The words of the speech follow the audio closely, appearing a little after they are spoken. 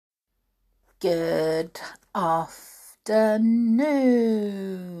Good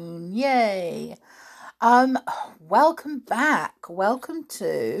afternoon. Yay. Welcome back. Welcome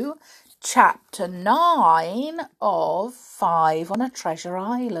to chapter 9 of 5 on a Treasure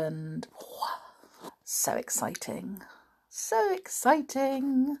Island. So exciting. So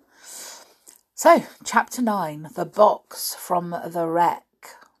exciting. So, chapter 9, The Box from the Wreck.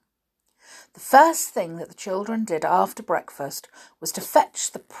 The first thing that the children did after breakfast was to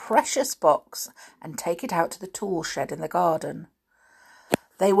fetch the precious box and take it out to the tool shed in the garden.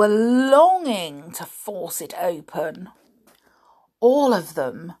 They were longing to force it open. All of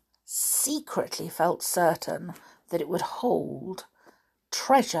them secretly felt certain that it would hold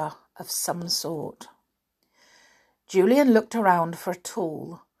treasure of some sort. Julian looked around for a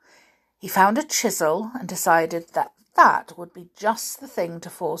tool. He found a chisel and decided that would be just the thing to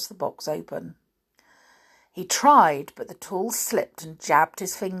force the box open. He tried, but the tool slipped and jabbed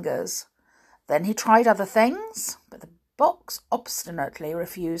his fingers. Then he tried other things, but the box obstinately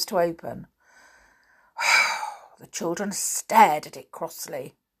refused to open. The children stared at it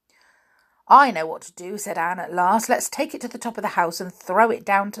crossly. "I know what to do," said Anne at last. "Let's take it to the top of the house and throw it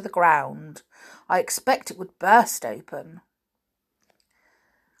down to the ground. I expect it would burst open."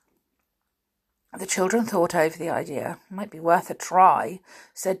 The children thought over the idea. "It might be worth a try,"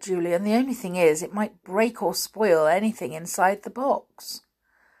 said Julian. "The only thing is, it might break or spoil anything inside the box."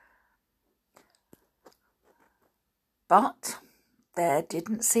 But there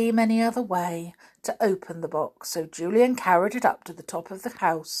didn't seem any other way to open the box, so Julian carried it up to the top of the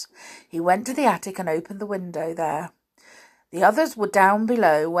house. He went to the attic and opened the window there. The others were down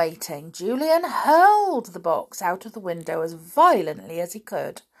below waiting. Julian hurled the box out of the window as violently as he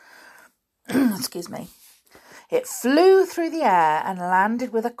could. Excuse me. It flew through the air and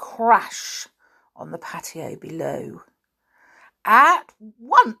landed with a crash on the patio below. At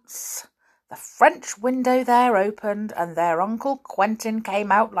once, the French window there opened and their Uncle Quentin came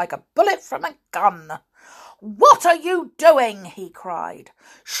out like a bullet from a gun. "What are you doing?" he cried.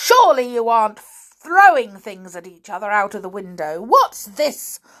 "Surely you aren't throwing things at each other out of the window. What's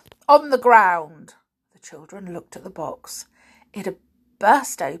this on the ground?" The children looked at the box. It had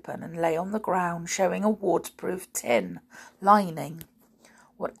burst open and lay on the ground, showing a waterproof tin lining.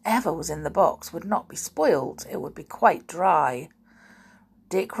 Whatever was in the box would not be spoilt. It would be quite dry.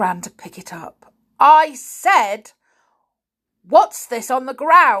 Dick ran to pick it up. "I said, what's this on the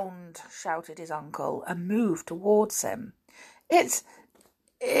ground?" shouted his uncle, and moved towards him. It's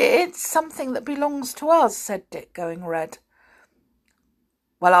something that belongs to us," said Dick, going red.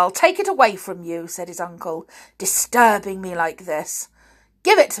 "Well, I'll take it away from you," said his uncle, "disturbing me like this.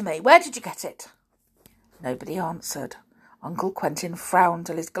 Give it to me. Where did you get it?" Nobody answered. Uncle Quentin frowned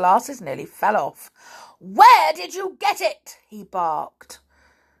till his glasses nearly fell off. "Where did you get it?" he barked,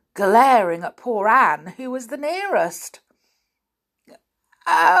 glaring at poor Anne, who was the nearest.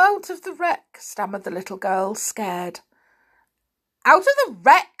 "Out of the wreck," stammered the little girl, scared. "Out of the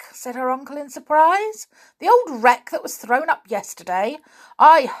wreck?" said her uncle in surprise. "The old wreck that was thrown up yesterday?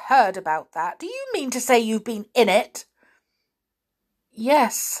 I heard about that. Do you mean to say you've been in it?"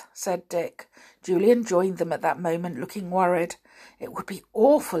 "Yes," said Dick. Julian joined them at that moment, looking worried. It would be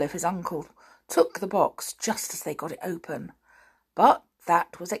awful if his uncle took the box just as they got it open. But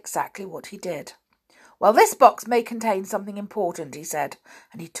that was exactly what he did. "Well, this box may contain something important," he said,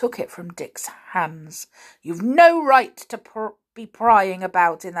 and he took it from Dick's hands. "You've no right to be prying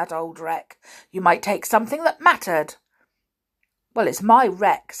about in that old wreck. You might take something that mattered." "Well, it's my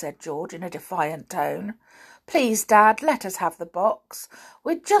wreck," said George in a defiant tone. "Please, Dad, let us have the box.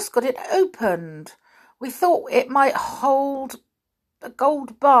 We'd just got it opened. We thought it might hold a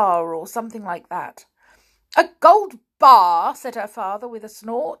gold bar or something like that." "A gold bar?" said her father with a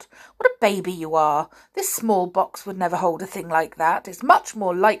snort. "What a baby you are. This small box would never hold a thing like that. It's much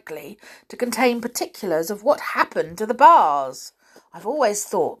more likely to contain particulars of what happened to the bars. I've always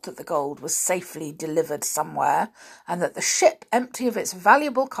thought that the gold was safely delivered somewhere, and that the ship, empty of its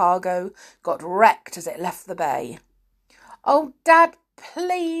valuable cargo, got wrecked as it left the bay." "Oh, Dad,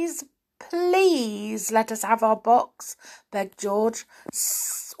 please, please let us have our box," begged George,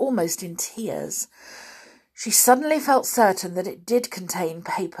 almost in tears. She suddenly felt certain that it did contain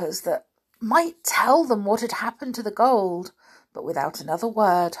papers that might tell them what had happened to the gold. But without another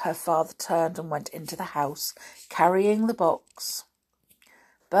word, her father turned and went into the house, carrying the box.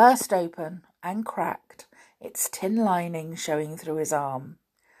 Burst open and cracked, its tin lining showing through his arm.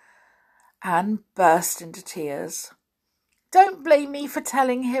 Anne burst into tears. "Don't blame me for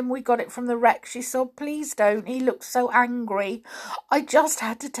telling him we got it from the wreck," she sobbed. "Please don't. He looked so angry. I just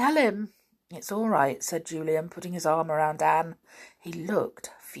had to tell him." "It's all right," said Julian, putting his arm around Anne. He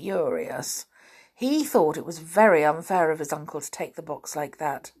looked furious. He thought it was very unfair of his uncle to take the box like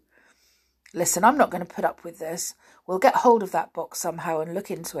that. Listen, I'm not going to put up with this. We'll get hold of that box somehow and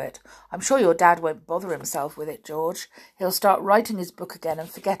look into it. I'm sure your dad won't bother himself with it, George. He'll start writing his book again and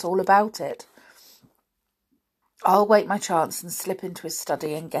forget all about it. I'll wait my chance and slip into his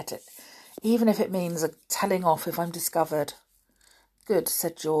study and get it, even if it means a telling off if I'm discovered. Good,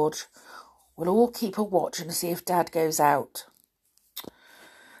 said George. We'll all keep a watch and see if Dad goes out.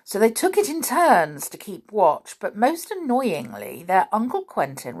 So they took it in turns to keep watch, but most annoyingly, their Uncle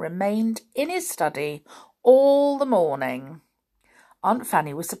Quentin remained in his study all the morning. Aunt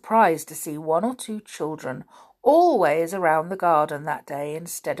Fanny was surprised to see 1 or 2 children always around the garden that day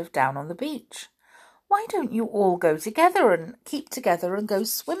instead of down on the beach. Why don't you all go together and keep together and go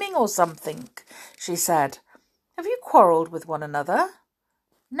swimming or something? She said. Have you quarrelled with one another?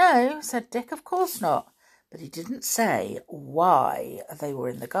 No, said Dick, of course not. But he didn't say why they were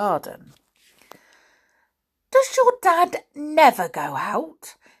in the garden. Does your dad never go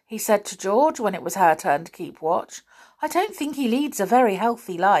out? He said to George when it was her turn to keep watch. I don't think he leads a very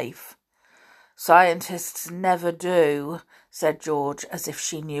healthy life. Scientists never do, said George, as if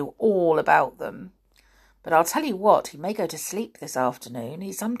she knew all about them. But I'll tell you what, he may go to sleep this afternoon.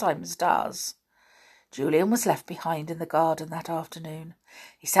 He sometimes does. Julian was left behind in the garden that afternoon.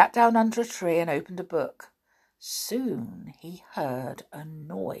 He sat down under a tree and opened a book. Soon he heard a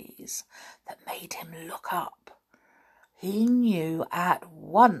noise that made him look up. He knew at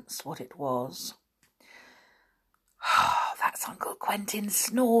once what it was. That's Uncle Quentin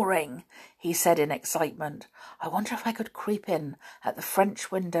snoring, he said in excitement. I wonder if I could creep in at the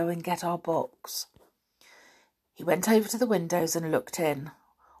French window and get our box. He went over to the windows and looked in.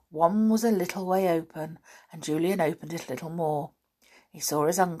 One was a little way open, and Julian opened it a little more. He saw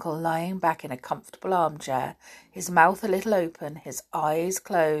his uncle lying back in a comfortable armchair, his mouth a little open, his eyes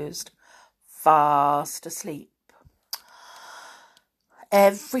closed, fast asleep.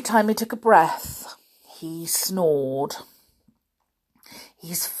 Every time he took a breath, he snored.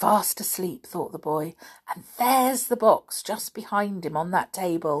 He's fast asleep, thought the boy, and there's the box just behind him on that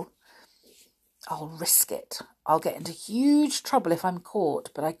table. I'll risk it. I'll get into huge trouble if I'm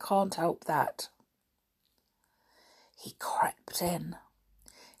caught, but I can't help that. He crept in.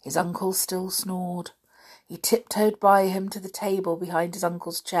 His uncle still snored. He tiptoed by him to the table behind his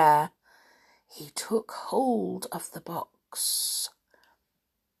uncle's chair. He took hold of the box.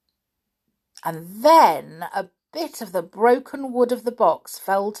 And then a bit of the broken wood of the box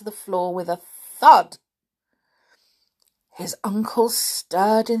fell to the floor with a thud. His uncle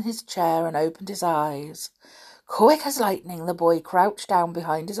stirred in his chair and opened his eyes. Quick as lightning, the boy crouched down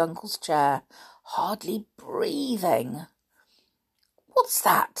behind his uncle's chair, hardly breathing. What's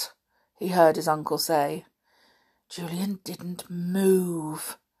that? He heard his uncle say. Julian didn't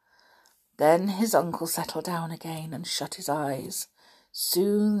move. Then his uncle settled down again and shut his eyes.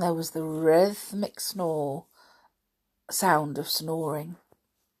 Soon there was the rhythmic sound of snoring.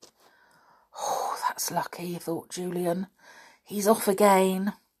 Oh, that's lucky, thought Julian. He's off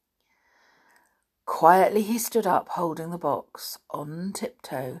again. Quietly he stood up, holding the box. On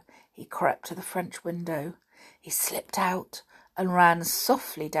tiptoe, he crept to the French window. He slipped out and ran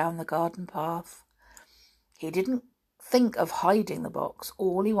softly down the garden path. He didn't think of hiding the box.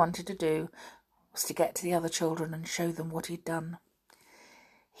 All he wanted to do was to get to the other children and show them what he'd done.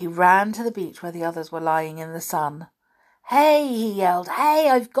 He ran to the beach where the others were lying in the sun. Hey, he yelled, hey,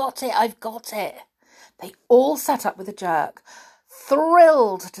 I've got it, I've got it. They all sat up with a jerk,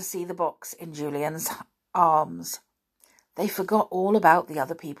 thrilled to see the box in Julian's arms. They forgot all about the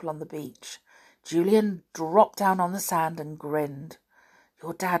other people on the beach. Julian dropped down on the sand and grinned.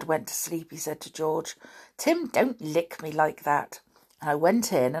 Your dad went to sleep, he said to George. Tim, don't lick me like that. And I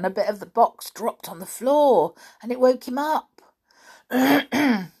went in and a bit of the box dropped on the floor and it woke him up.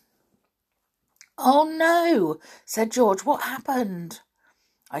 Oh no, said George. What happened?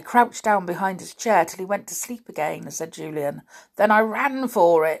 I crouched down behind his chair till he went to sleep again, said Julian. Then I ran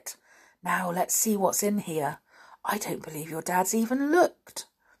for it. Now let's see what's in here. I don't believe your dad's even looked.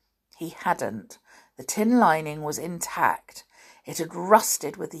 He hadn't. The tin lining was intact. It had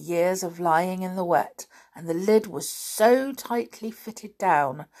rusted with the years of lying in the wet, and the lid was so tightly fitted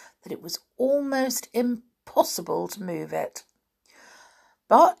down that it was almost impossible to move it.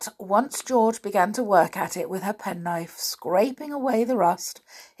 But once George began to work at it with her penknife, scraping away the rust,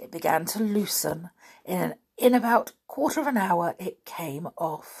 it began to loosen. In about a quarter of an hour, it came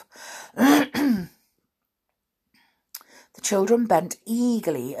off. The children bent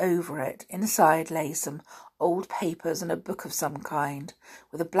eagerly over it. Inside lay some old papers and a book of some kind,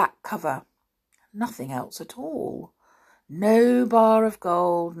 with a black cover. Nothing else at all. No bar of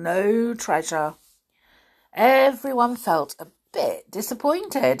gold, no treasure. Everyone felt a bit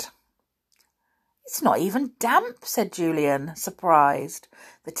disappointed. "It's not even damp," said Julian, surprised.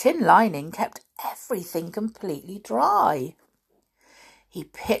 The tin lining kept everything completely dry. He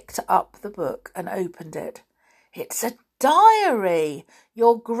picked up the book and opened it. "It's a diary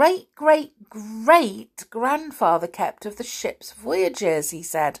your great-great-great-grandfather kept of the ship's voyages," he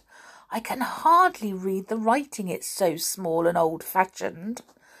said. "I can hardly read the writing, it's so small and old-fashioned."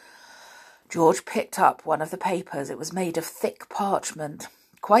 George picked up one of the papers. It was made of thick parchment,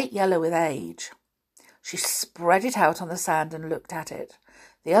 quite yellow with age. She spread it out on the sand and looked at it.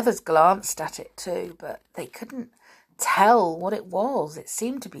 The others glanced at it too, but they couldn't tell what it was. It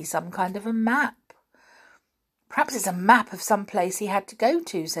seemed to be some kind of a map. "Perhaps it's a map of some place he had to go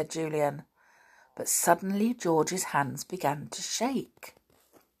to," said Julian. But suddenly George's hands began to shake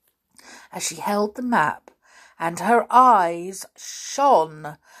as she held the map, and her eyes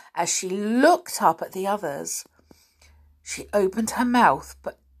shone as she looked up at the others. She opened her mouth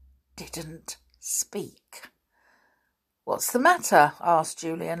but didn't speak. "What's the matter?" asked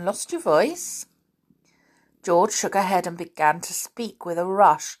Julian. "Lost your voice?" George shook her head and began to speak with a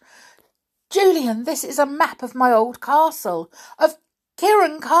rush. "Julian, this is a map of my old castle, of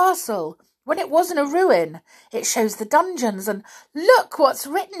Kiran Castle, when it wasn't a ruin. It shows the dungeons, and look what's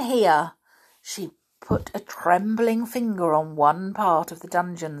written here." She put a trembling finger on one part of the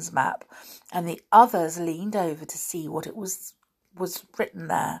dungeons map, and the others leaned over to see what it was written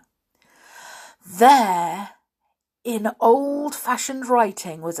there. There, in old-fashioned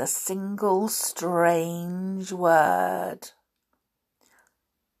writing, was a single strange word.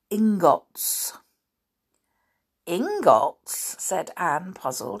 "Ingots." "Ingots?" said Anne,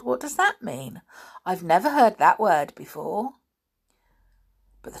 puzzled. "What does that mean? I've never heard that word before."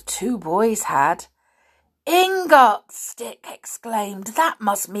 But the two boys had. "Ingots!" Dick exclaimed. "That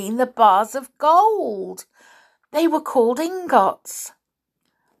must mean the bars of gold. They were called ingots."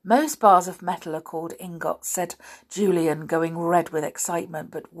 "Most bars of metal are called ingots," said Julian, going red with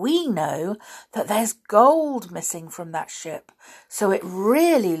excitement. "But we know that there's gold missing from that ship, so it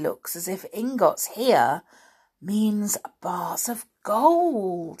really looks as if ingots here means bars of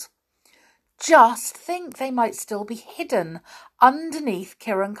gold. Just think, they might still be hidden underneath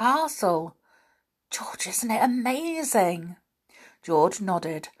Kiran Castle. George, isn't it amazing?" George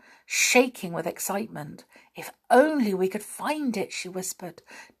nodded, shaking with excitement. "If only we could find it," she whispered.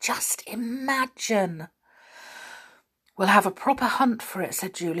 "Just imagine." "We'll have a proper hunt for it,"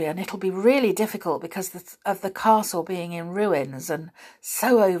 said Julian. "It'll be really difficult because of the castle being in ruins and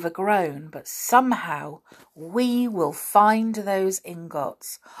so overgrown, but somehow we will find those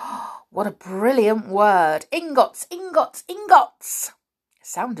ingots." What a brilliant word! Ingots, ingots, ingots! It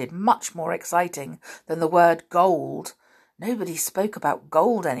sounded much more exciting than the word gold. Nobody spoke about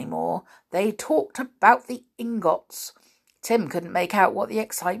gold anymore. They talked about the ingots. Tim couldn't make out what the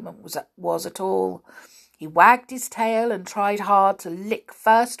excitement was at all. He wagged his tail and tried hard to lick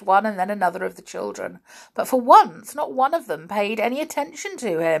first one and then another of the children, but for once not one of them paid any attention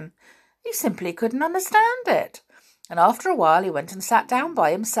to him. He simply couldn't understand it. And after a while he went and sat down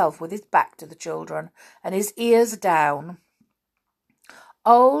by himself with his back to the children and his ears down.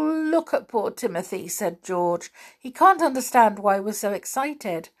 "Oh, look at poor Timothy," said George. "He can't understand why we're so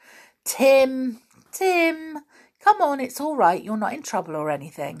excited." Tim, come on, it's all right. You're not in trouble or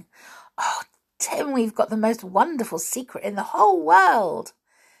anything." "Oh, Tim, we've got the most wonderful secret in the whole world."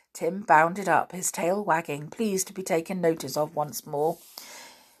 Tim bounded up, his tail wagging, pleased to be taken notice of once more.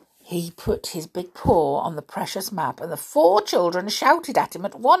 He put his big paw on the precious map, and the 4 children shouted at him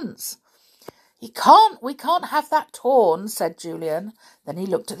at once. We can't have that torn," said Julian. Then he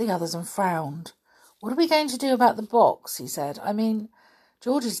looked at the others and frowned. "What are we going to do about the box?" he said. "I mean,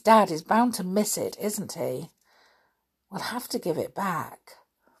 George's dad is bound to miss it, isn't he?" "We'll have to give it back."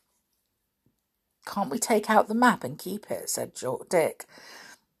 "Can't we take out the map and keep it?" said Dick.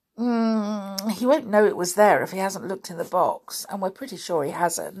 He won't know it was there if he hasn't looked in the box, and we're pretty sure he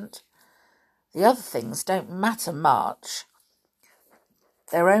hasn't. The other things don't matter much.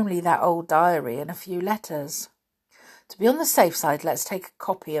 They're only that old diary and a few letters." "To be on the safe side, let's take a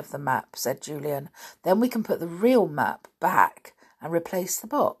copy of the map," said Julian. "Then we can put the real map back and replace the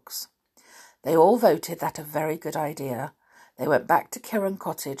box." They all voted that a very good idea. They went back to Kiran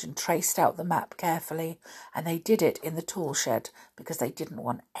Cottage and traced out the map carefully, and they did it in the tool shed because they didn't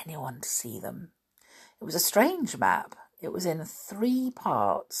want anyone to see them. It was a strange map. It was in 3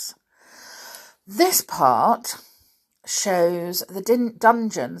 parts. "This part shows the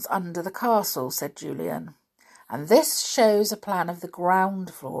dungeons under the castle," said Julian. "And this shows a plan of the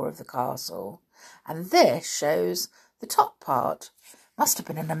ground floor of the castle. And this shows the top part. Must have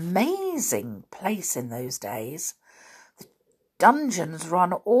been an amazing place in those days. The dungeons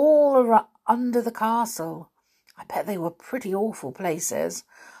run all under the castle. I bet they were pretty awful places.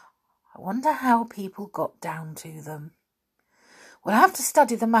 I wonder how people got down to them. We'll have to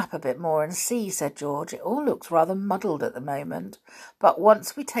study the map a bit more and see, said George. It all looks rather muddled at the moment, but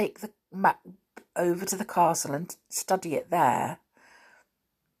once we take the map over to the castle and study it there,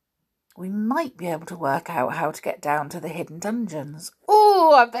 we might be able to work out how to get down to the hidden dungeons.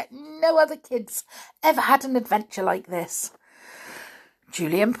 Oh, I bet no other kids ever had an adventure like this.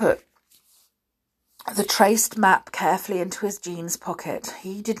 Julian put the traced map carefully into his jeans pocket.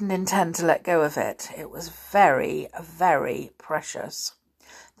 He didn't intend to let go of it. It was very, very precious.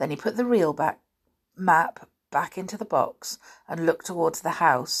 Then he put the real map back into the box and looked towards the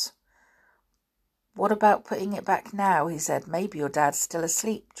house. What about putting it back now? He said. Maybe your dad's still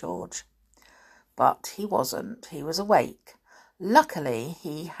asleep, George. But he wasn't. He was awake. Luckily,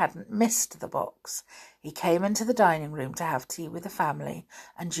 he hadn't missed the box. He came into the dining room to have tea with the family,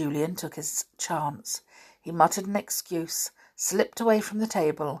 and Julian took his chance. He muttered an excuse, slipped away from the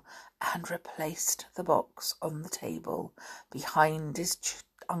table, and replaced the box on the table behind his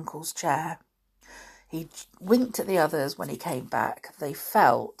uncle's chair. He winked at the others when he came back. They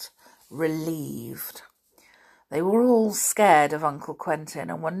felt relieved. They were all scared of Uncle Quentin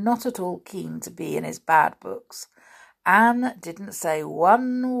and were not at all keen to be in his bad books. Anne didn't say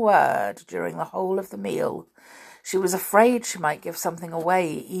one word during the whole of the meal. She was afraid she might give something away,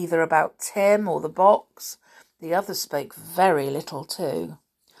 either about Tim or the box. The others spoke very little too.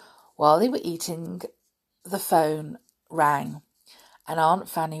 While they were eating, the phone rang, and Aunt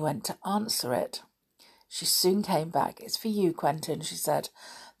Fanny went to answer it. She soon came back. It's for you, Quentin, she said.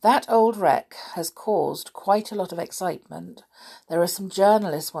 That old wreck has caused quite a lot of excitement. There are some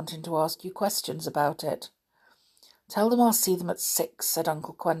journalists wanting to ask you questions about it. Tell them I'll see them at 6, said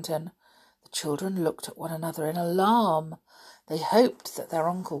Uncle Quentin. The children looked at one another in alarm. They hoped that their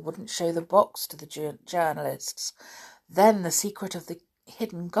uncle wouldn't show the box to the journalists. Then the secret of the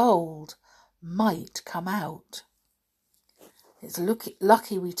hidden gold might come out. It's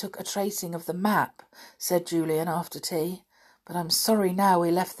lucky we took a tracing of the map, said Julian after tea. But I'm sorry now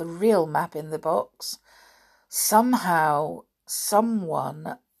we left the real map in the box. Somehow,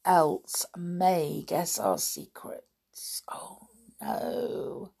 someone else may guess our secrets. Oh,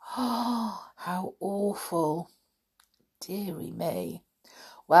 no. How awful. Dearie me.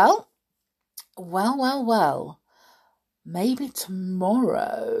 Well. Maybe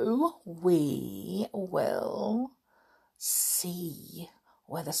tomorrow we will see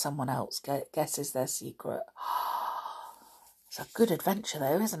whether someone else guesses their secret. It's a good adventure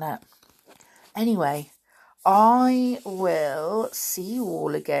though, isn't it? Anyway, I will see you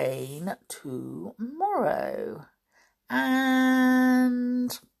all again tomorrow.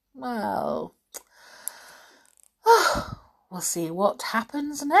 And, well, we'll see what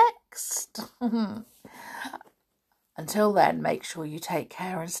happens next. Until then, make sure you take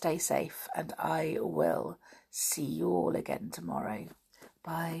care and stay safe, and I will see you all again tomorrow.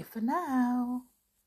 Bye for now.